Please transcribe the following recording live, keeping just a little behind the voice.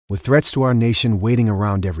With threats to our nation waiting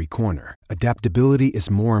around every corner, adaptability is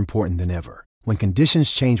more important than ever. When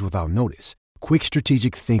conditions change without notice, quick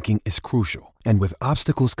strategic thinking is crucial. And with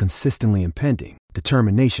obstacles consistently impending,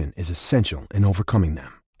 determination is essential in overcoming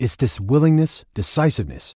them. It's this willingness,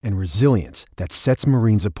 decisiveness, and resilience that sets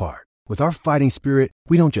Marines apart. With our fighting spirit,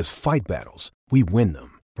 we don't just fight battles, we win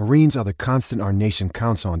them. Marines are the constant our nation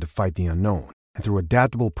counts on to fight the unknown. And through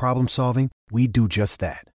adaptable problem solving, we do just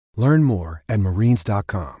that. Learn more at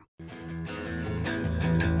marines.com.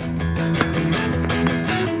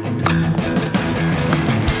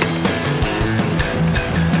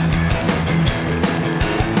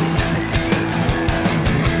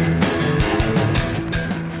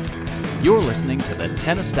 You're listening to the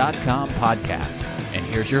Tennis.com podcast, and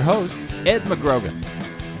here's your host, Ed McGrogan.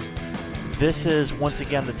 This is, once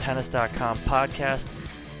again, the Tennis.com podcast,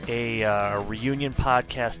 a reunion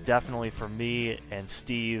podcast definitely for me and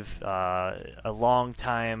Steve. A long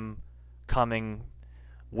time coming,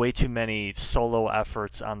 way too many solo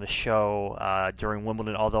efforts on the show during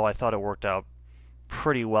Wimbledon, although I thought it worked out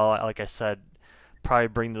pretty well. Like I said, probably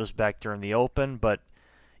bring those back during the Open, but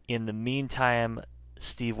in the meantime,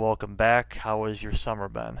 Steve, welcome back. How has your summer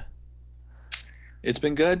been? It's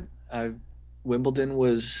been good. Wimbledon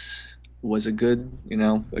was a good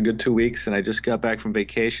 2 weeks, and I just got back from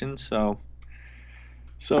vacation, so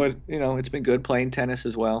it's been good playing tennis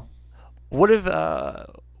as well. What have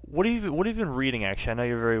you been reading? Actually, I know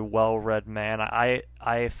you're a very well-read man.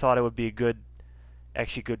 I thought it would be a good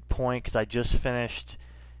point because I just finished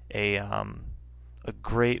a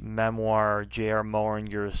great memoir, J.R.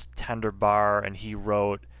 Moehringer's Tender Bar, and he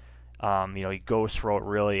wrote, he ghost wrote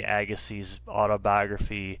really Agassi's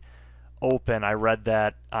autobiography, Open. I read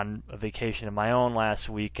that on a vacation of my own last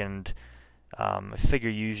week, and I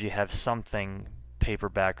figure you usually have something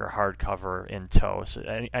paperback or hardcover in tow. So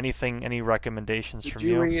any recommendations from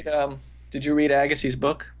you? Did you read Agassi's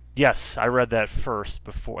book? Yes, I read that first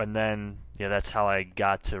before, and then that's how I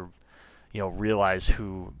got to realize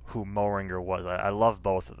who Moehringer was. I love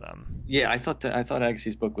both of them. Yeah, I thought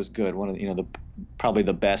Agassi's book was good. One of probably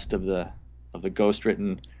the best of the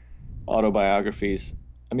ghost-written autobiographies.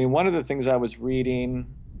 I mean, one of the things I've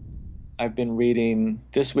been reading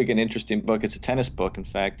this week, an interesting book. It's a tennis book. In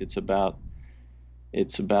fact, it's about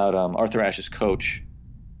Arthur Ashe's coach,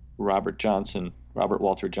 Robert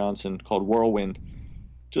Walter Johnson, called Whirlwind.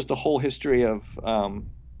 Just a whole history of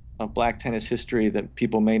black tennis history that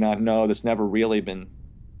people may not know, that's never really been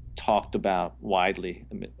talked about widely.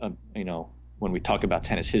 When we talk about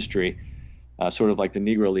tennis history, sort of like the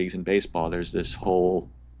Negro Leagues in baseball, there's this whole,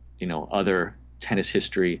 other tennis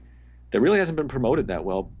history that really hasn't been promoted that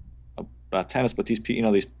well about tennis. But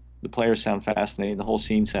the players sound fascinating. The whole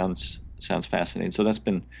scene sounds fascinating. So that's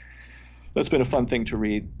been a fun thing to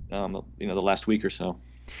read, the last week or so.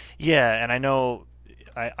 Yeah, and I know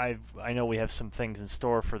we have some things in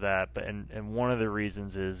store for that, but and one of the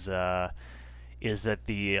reasons is that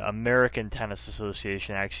the American Tennis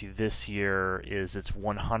Association actually this year is its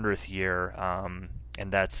 100th year,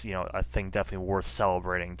 and that's a thing definitely worth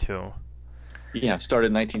celebrating too. Yeah, started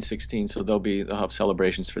in 1916, so they'll have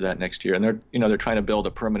celebrations for that next year, and they're trying to build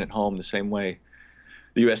a permanent home the same way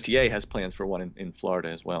the USTA has plans for one in Florida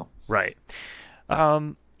as well. Right.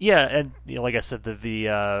 Yeah, and like I said,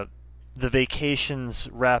 the vacations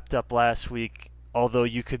wrapped up last week. Although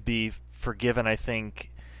you could be forgiven, I think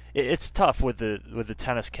it's tough with the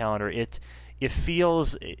tennis calendar. It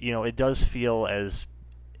feels it does feel as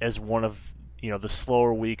one of the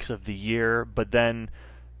slower weeks of the year. But then,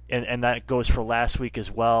 and that goes for last week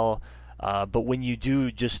as well. But when you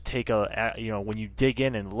do just take when you dig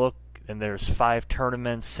in and look, and there's 5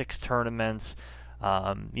 tournaments, 6 tournaments,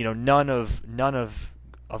 none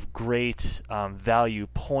of great value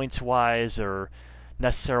points-wise or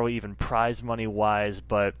necessarily even prize money-wise,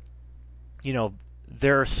 but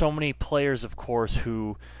there are so many players, of course,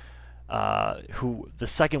 who the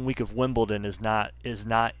second week of Wimbledon is not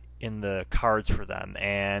in the cards for them,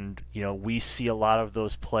 and we see a lot of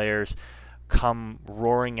those players come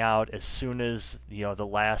roaring out as soon as the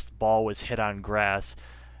last ball was hit on grass,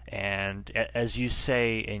 and as you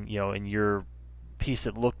say in your piece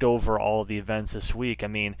that looked over all of the events this week, I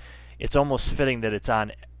mean, it's almost fitting that it's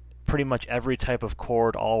on pretty much every type of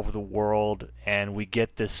court all over the world, and we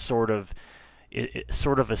get this sort of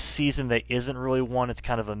a season that isn't really one. It's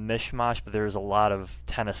kind of a mishmash, but there's a lot of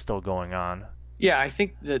tennis still going on. Yeah, I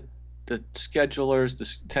think that the schedulers, the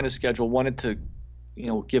tennis schedule, wanted to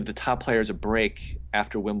give the top players a break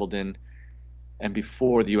after Wimbledon and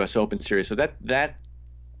before the U.S. Open series. So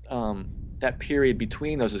that period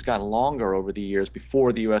between those has gotten longer over the years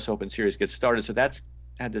before the U.S. Open series gets started. So that's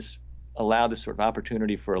had this allowed this sort of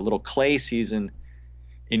opportunity for a little clay season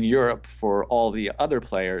in Europe for all the other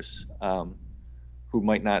players who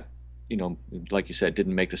might not, like you said,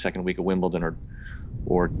 didn't make the second week of Wimbledon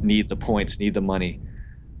or need the points, need the money.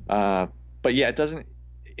 But yeah, it doesn't.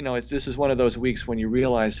 This is one of those weeks when you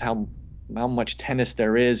realize how much tennis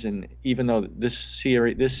there is, and even though this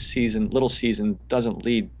season, little season, doesn't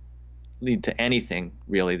lead to anything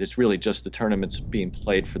really. It's really just the tournaments being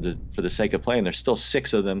played for the sake of playing. There's still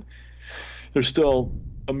 6 of them. There's still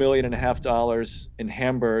 $1.5 million in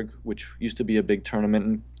Hamburg, which used to be a big tournament.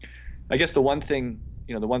 And I guess the one thing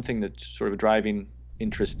that's sort of driving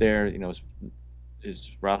interest there,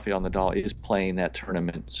 is Rafael Nadal is playing that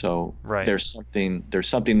tournament. So right. There's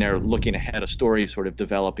something there looking ahead, a story sort of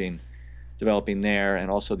developing there,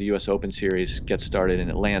 and also the U.S. Open Series gets started in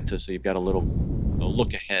Atlanta, so you've got a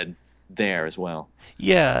look ahead there as well.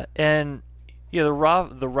 Yeah, and the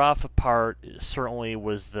Rafa part certainly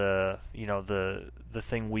was the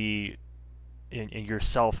thing we in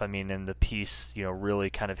yourself, in the piece, really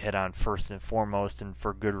kind of hit on first and foremost, and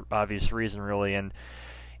for good obvious reason, really.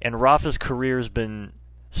 And Rafa's career has been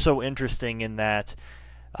so interesting in that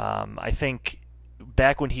I think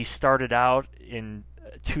back when he started out in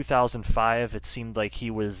 2005, it seemed like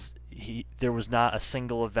there was not a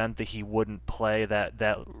single event that he wouldn't play.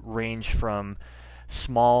 That ranged from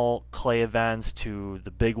small clay events to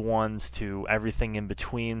the big ones to everything in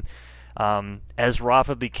between. As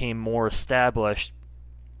Rafa became more established,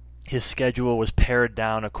 his schedule was pared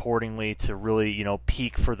down accordingly to really,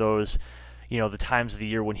 peak for those, the times of the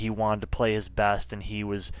year when he wanted to play his best, and he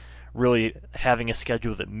was really having a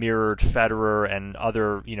schedule that mirrored Federer and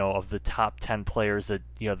other, of the top 10 players that,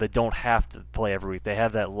 that don't have to play every week. They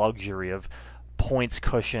have that luxury of points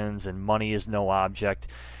cushions and money is no object.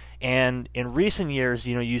 And in recent years,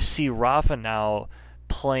 you see Rafa now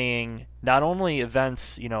playing not only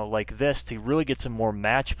events, like this to really get some more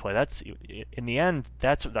match play. That's, in the end,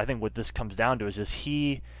 that's I think what this comes down to is just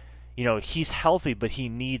he's healthy, but he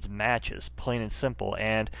needs matches, plain and simple.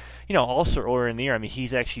 And, also earlier in the year,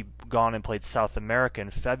 he's actually gone and played South America in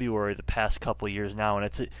February the past couple of years now,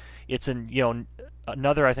 and it's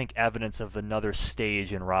another, I think, evidence of another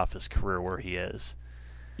stage in Rafa's career where he is.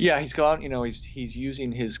 Yeah, he's gone, he's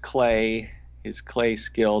using his clay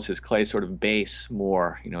skills, his clay sort of base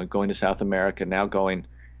more, going to South America, now going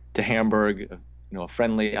to Hamburg,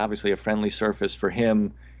 obviously a friendly surface for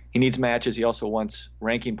him. He needs matches. He also wants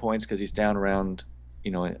ranking points because he's down around,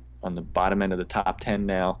 on the bottom end of the top 10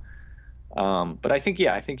 now. But I think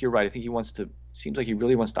you're right. I think seems like he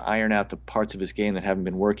really wants to iron out the parts of his game that haven't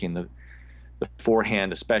been working, the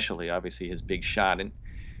forehand especially, obviously his big shot. And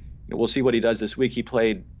we'll see what he does this week.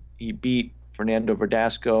 He beat Fernando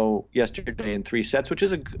Verdasco yesterday in 3 sets, which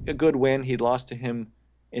is a good win. He lost to him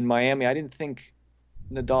in Miami. I didn't think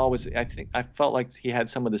Nadal was, I felt like he had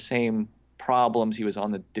some of the same problems. He was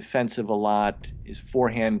on the defensive a lot. His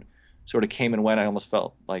forehand sort of came and went. I almost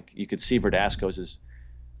felt like you could see Verdasco's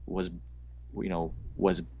was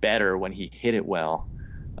better when he hit it well.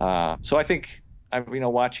 So I think,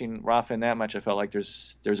 watching Rafa in that match, I felt like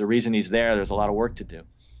there's a reason he's there. There's a lot of work to do.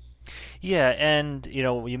 Yeah, and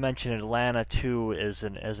you mentioned Atlanta too as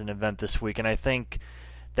an event this week, and I think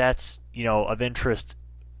that's of interest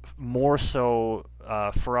more so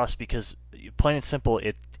for us because plain and simple,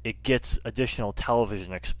 it gets additional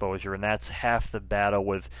television exposure, and that's half the battle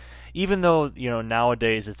with. Even though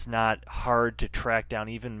nowadays it's not hard to track down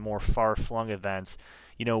even more far-flung events,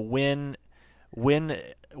 when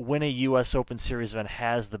a U.S. Open Series event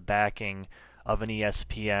has the backing of an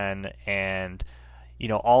ESPN and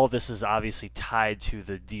all of this is obviously tied to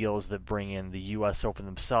the deals that bring in the U.S. Open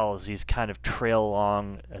themselves. These kind of trail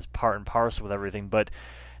along as part and parcel with everything, but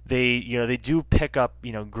they do pick up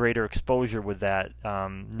greater exposure with that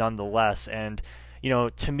nonetheless. And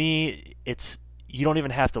to me, you don't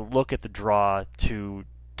even have to look at the draw to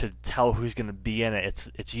tell who's going to be in it.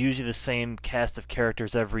 It's usually the same cast of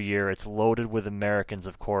characters every year. It's loaded with Americans,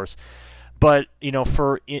 of course, but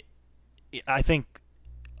I think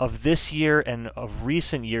of this year and of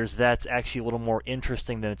recent years, that's actually a little more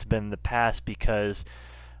interesting than it's been in the past because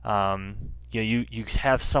you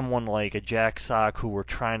have someone like a Jack Sock who we're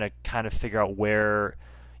trying to kind of figure out where,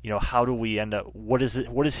 how do we end up, what is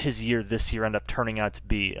his year this year end up turning out to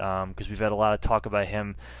be? Because we've had a lot of talk about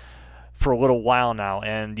him for a little while now,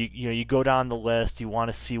 and you go down the list, you want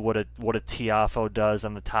to see what a Tiafoe does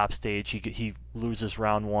on the top stage. He loses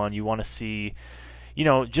round 1. You want to see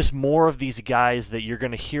just more of these guys that you're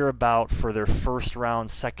going to hear about for their first round,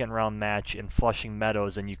 second round match in Flushing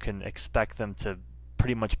Meadows, and you can expect them to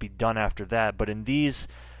pretty much be done after that. But in these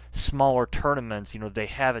smaller tournaments, they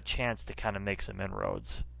have a chance to kind of make some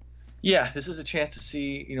inroads. Yeah, this is a chance to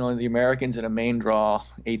see, the Americans in a main draw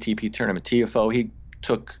ATP tournament. TFO, he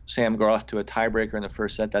took Sam Groth to a tiebreaker in the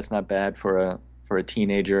first set. That's not bad for a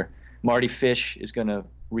teenager. Marty Fish is going to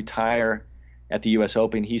retire at the U.S.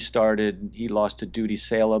 Open. He lost to Duty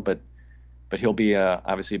Sela, but he'll be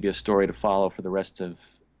obviously be a story to follow for the rest of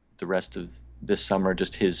this summer.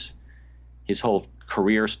 Just his whole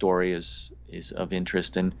career story is of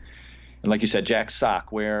interest, and like you said, Jack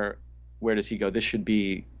Sock, where does he go? This should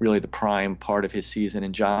be really the prime part of his season.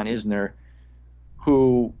 And John Isner,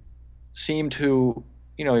 who seemed to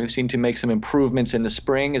make some improvements in the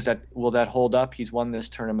spring. Will that hold up? He's won this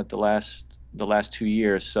tournament the last 2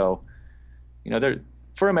 years. So,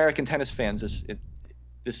 for American tennis fans,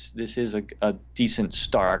 this is a decent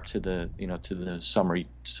start to the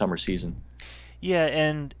summer season. Yeah,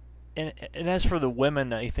 and as for the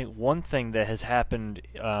women, I think one thing that has happened,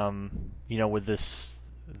 with this,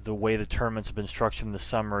 the way the tournaments have been structured in the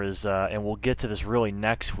summer is, and we'll get to this really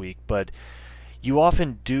next week, but you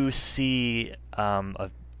often do see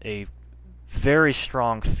a very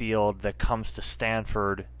strong field that comes to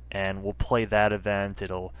Stanford, and we'll play that event.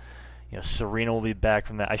 Serena will be back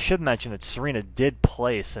from that. I should mention that Serena did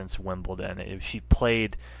play since Wimbledon. She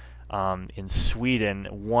played in Sweden,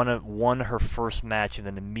 won her first match, and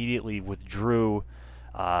then immediately withdrew.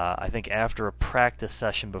 I think after a practice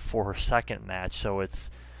session before her second match. So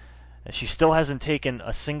she still hasn't taken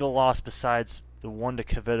a single loss besides the one to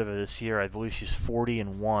Kvitova this year. I believe she's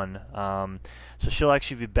 40-1. So she'll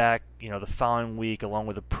actually be back, the following week, along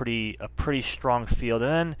with a pretty strong field.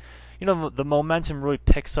 And then, the momentum really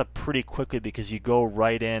picks up pretty quickly because you go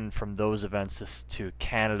right in from those events to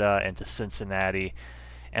Canada and to Cincinnati.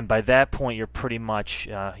 And by that point, you're pretty much,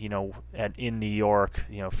 in New York,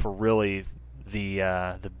 for really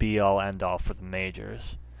the be-all, end-all for the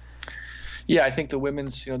majors. Yeah, I think the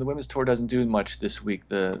women's tour doesn't do much this week.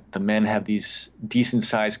 The men have these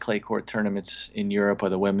decent-sized clay court tournaments in Europe, or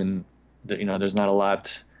the women, there's not a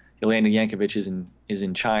lot. Elena Yankovic is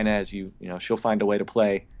in China, she'll find a way to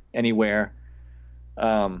play anywhere.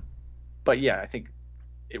 But yeah, I think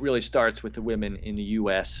it really starts with the women in the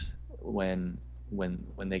U.S. when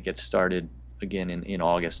they get started again in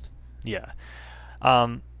August. Yeah,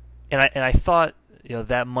 and I thought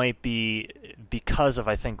that might be because of,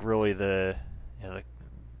 I think, really the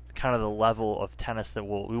kind of the level of tennis that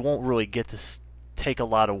we won't really get to take a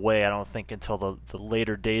lot away, I don't think, until the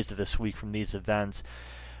later days of this week from these events.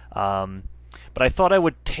 But I thought I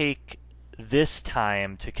would take this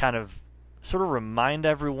time to kind of sort of remind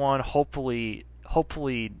everyone, hopefully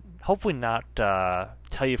not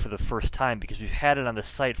tell you for the first time, because we've had it on the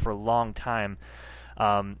site for a long time.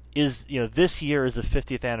 This year is the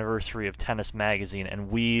 50th anniversary of Tennis Magazine, and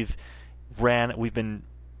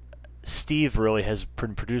Steve really has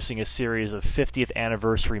been producing a series of 50th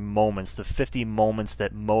anniversary moments, the 50 moments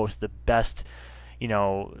that the best,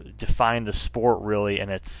 define the sport really,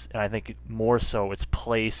 and I think more so its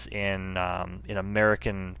place in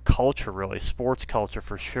American culture, really, sports culture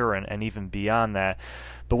for sure, and even beyond that.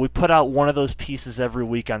 But we put out one of those pieces every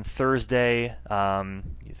week on Thursday, a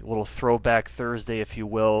little throwback Thursday, if you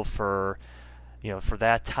will, for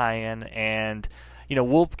that tie-in, and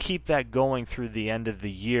we'll keep that going through the end of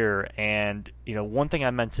the year. And one thing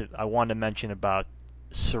I wanted to mention about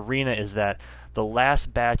Serena is that the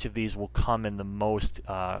last batch of these will come in the most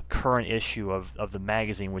current issue of the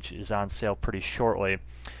magazine, which is on sale pretty shortly.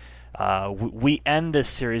 We end this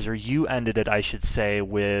series, or you ended it, I should say,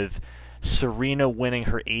 with Serena winning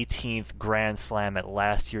her 18th Grand Slam at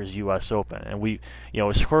last year's U.S. Open. And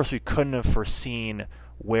of course, we couldn't have foreseen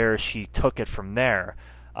where she took it from there.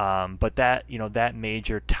 But that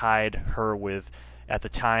major tied her with, at the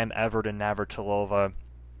time, Evert and Navratilova.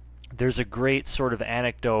 There's a great sort of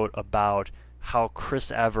anecdote about how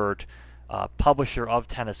Chris Evert, publisher of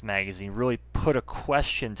Tennis Magazine, really put a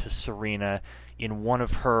question to Serena in one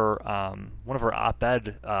of her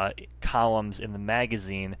op-ed columns in the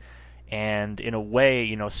magazine, and in a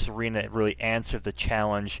way, Serena really answered the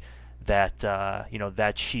challenge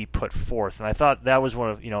that she put forth. And I thought that was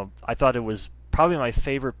I thought it was probably my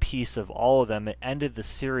favorite piece of all of them. It ended the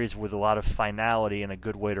series with a lot of finality and a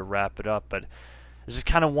good way to wrap it up. But I was just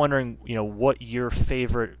kind of wondering, what your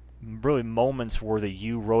favorite really moments were that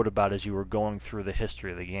you wrote about as you were going through the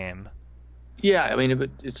history of the game. Yeah, I mean,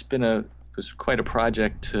 it was quite a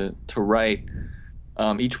project to write.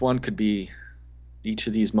 Each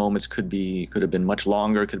of these moments could have been much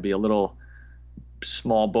longer. Could be a little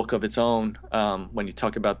small book of its own. When you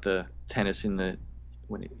talk about the tennis in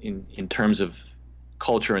terms of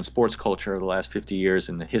culture and sports culture over the last 50 years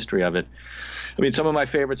and the history of it. I mean, some of my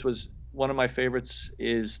favorites was one of my favorites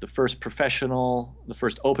is the first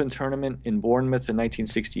open tournament in Bournemouth in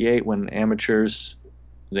 1968 when the amateurs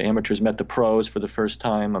met the pros for the first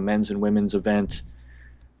time, a men's and women's event.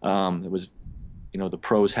 It was, the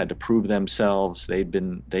pros had to prove themselves.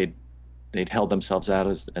 They'd held themselves out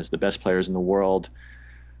as the best players in the world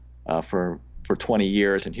for 20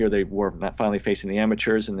 years, and here they were not finally facing the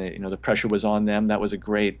amateurs, and the pressure was on them. That was a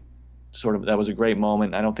great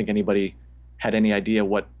moment. I don't think anybody had any idea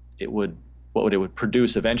what it would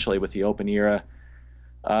produce eventually with the Open era.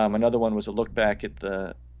 Another one was a look back at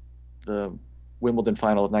the Wimbledon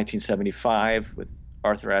final of 1975 with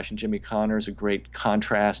Arthur Ashe and Jimmy Connors, a great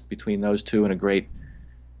contrast between those two and a great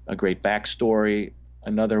backstory.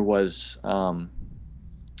 Another was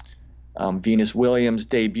Venus Williams'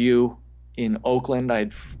 debut in Oakland.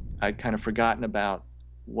 I'd kind of forgotten about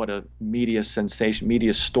what a media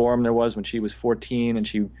storm there was when she was 14 and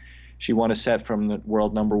she won a set from the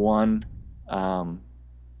world number one.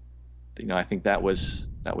 I think that was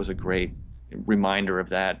a great reminder of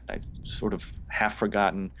that. I've sort of half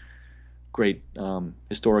forgotten great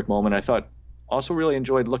historic moment. I thought also really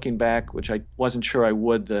enjoyed looking back, which I wasn't sure I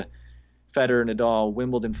would, the Federer-Nadal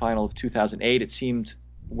Wimbledon final of 2008. It seemed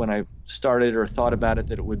when I started or thought about it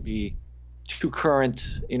that it would be too current.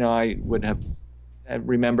 I would have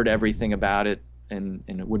remembered everything about it, and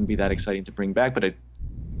it wouldn't be that exciting to bring back, but it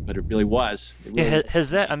really was.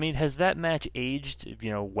 Has that match aged,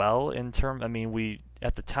 well in term? We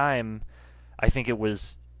at the time, I think it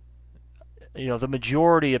was, the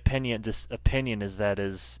majority opinion is that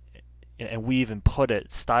is, and we even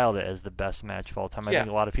styled it as the best match of all time. I think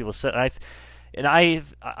a lot of people said, and I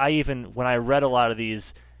even when I read a lot of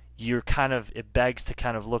these, it begs to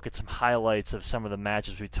kind of look at some highlights of some of the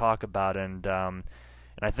matches we talk about, and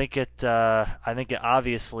I think it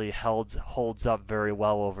obviously holds up very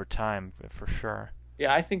well over time for sure.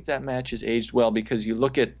 Yeah, I think that match has aged well because you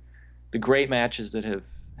look at the great matches that have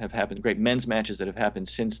happened, great men's matches that have happened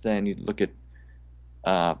since then. You look at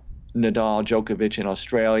Nadal, Djokovic in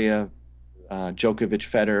Australia, Djokovic,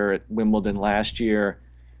 Federer at Wimbledon last year,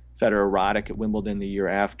 Federer, Roddick at Wimbledon the year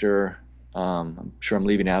after. I'm sure I'm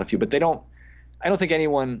leaving out a few, but I don't think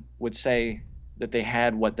anyone would say that they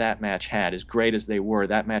had what that match had, as great as they were.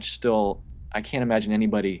 That match still, I can't imagine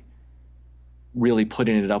anybody really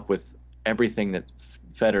putting it up with everything that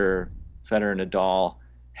Federer and Nadal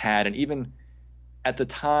had. And even at the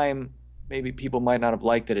time, maybe people might not have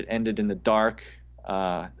liked that it ended in the dark,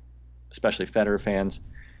 especially Federer fans.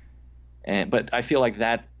 But I feel like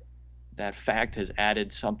that fact has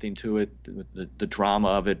added something to it, the drama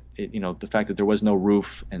of it, the fact that there was no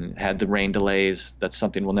roof and it had the rain delays. That's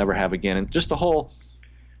something we'll never have again. And just the whole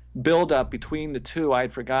build-up between the two, I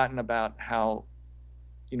had forgotten about how,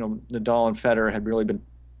 Nadal and Federer had really been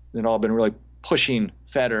really pushing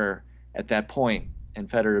Federer at that point, and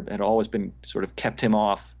Federer had always been sort of kept him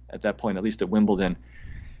off at that point, at least at Wimbledon.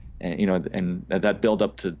 And and that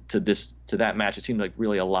build-up to that match, it seemed like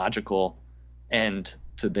really a logical end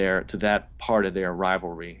to that part of their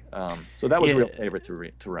rivalry. So that was a real favorite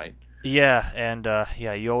to write. Yeah, and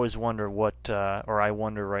you always wonder or I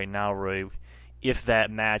wonder right now, really, if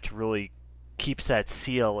that match really keeps that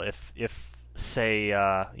seal. If say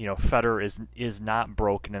Federer is not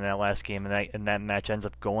broken in that last game, and that match ends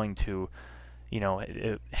up going to,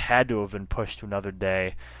 it had to have been pushed to another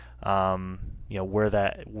day. How we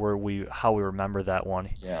remember that one.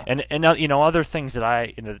 Yeah. And other things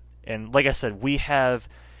that and like I said,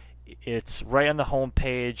 it's right on the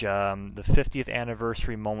homepage. The 50th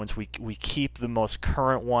anniversary moments. We keep the most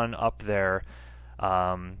current one up there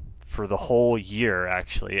for the whole year,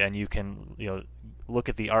 actually, and you can look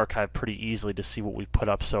at the archive pretty easily to see what we've put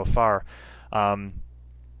up so far. Some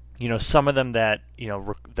of them that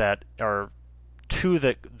that are two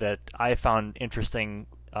that I found interesting.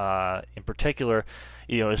 In particular,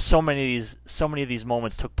 so many of these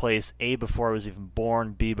moments took place, A, before I was even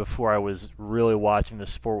born, B, before I was really watching the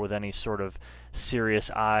sport with any sort of serious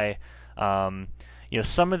eye. Some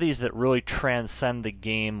of these that really transcend the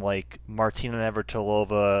game, like Martina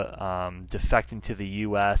Navratilova defecting to the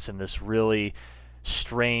U.S. and this really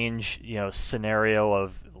strange, scenario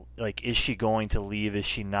of, like, is she going to leave? Is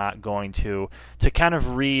she not going to kind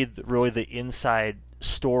of read really the inside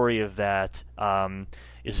story of that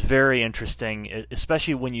is very interesting,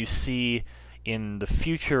 especially when you see in the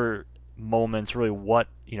future moments really what,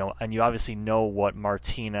 and you obviously know what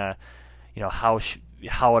Martina, how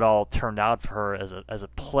it all turned out for her as a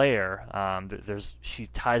player. She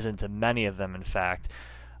ties into many of them, in fact.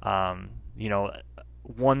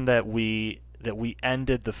 One that we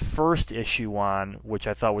ended the first issue on, which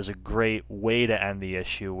I thought was a great way to end the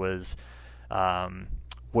issue, was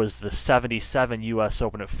was the 77 U.S.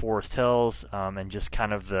 Open at Forest Hills, and just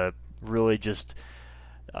kind of the really just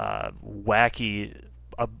wacky,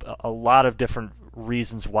 a lot of different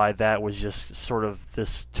reasons why that was just sort of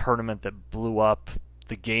this tournament that blew up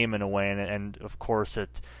the game in a way, and of course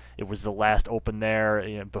it was the last Open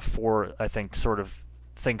there, before I think sort of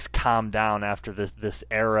things calmed down after this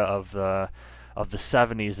era of the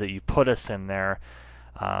 70s that you put us in there.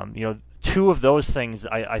 Two of those things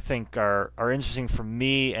I think are interesting for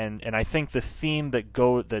me, and I think the theme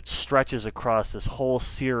that stretches across this whole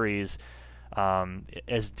series,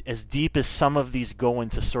 as deep as some of these go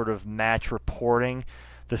into sort of match reporting,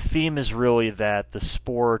 the theme is really that the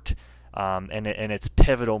sport and its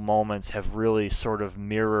pivotal moments have really sort of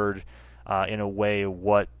mirrored in a way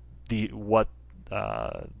what the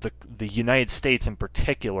United States in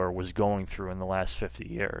particular was going through in the last 50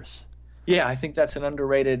 years. Yeah, I think that's an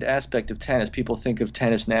underrated aspect of tennis. People think of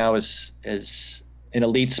tennis now as an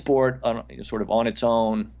elite sport, sort of on its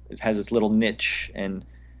own. It has its little niche, and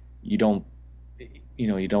you don't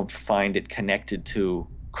find it connected to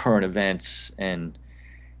current events, and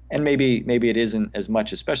maybe it isn't as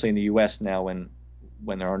much, especially in the U.S. now when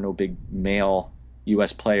there are no big male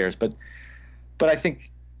U.S. players. But I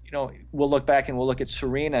think we'll look back and we'll look at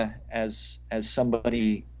Serena as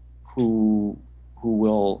somebody who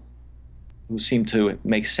seemed to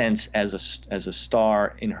make sense as a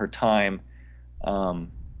star in her time.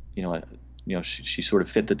 She sort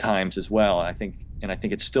of fit the times as well. I think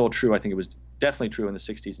it's still true. I think it was definitely true in the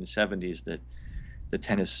 60s and 70s that the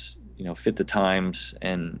tennis, fit the times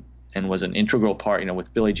and was an integral part.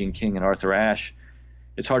 With Billie Jean King and Arthur Ashe,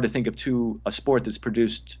 it's hard to think of a sport that's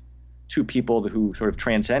produced two people who sort of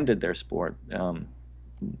transcended their sport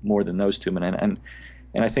more than those two men. And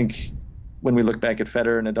I think when we look back at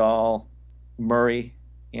Federer, Nadal, Murray,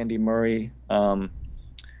 Andy Murray, and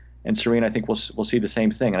Serena, I think we'll see the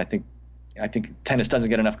same thing. And I think tennis doesn't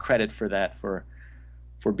get enough credit for that, for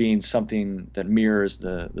being something that mirrors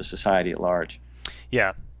the society at large.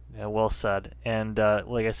 Yeah, well said. And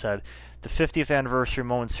like I said, the 50th anniversary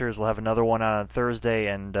Moment Series, we'll have another one on Thursday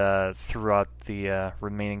and throughout the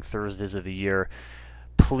remaining Thursdays of the year.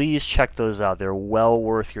 Please check those out. They're well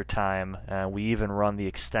worth your time. We even run the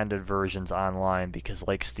extended versions online because,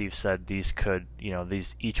 like Steve said,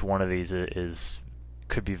 each one of these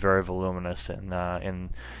could be very voluminous in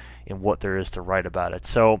what there is to write about it.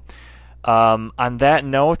 So, on that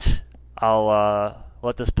note, I'll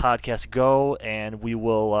let this podcast go, and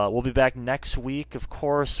we'll be back next week, of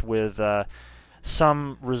course, with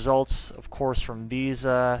some results, of course, from these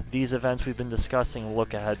events we've been discussing. We'll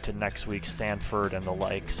look ahead to next week's Stanford and the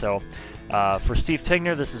like. So for Steve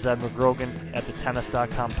Tigner, this is Ed McGrogan at the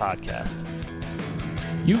Tennis.com podcast.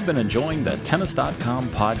 You've been enjoying the Tennis.com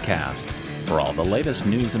podcast. For all the latest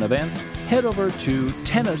news and events, head over to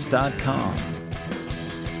Tennis.com.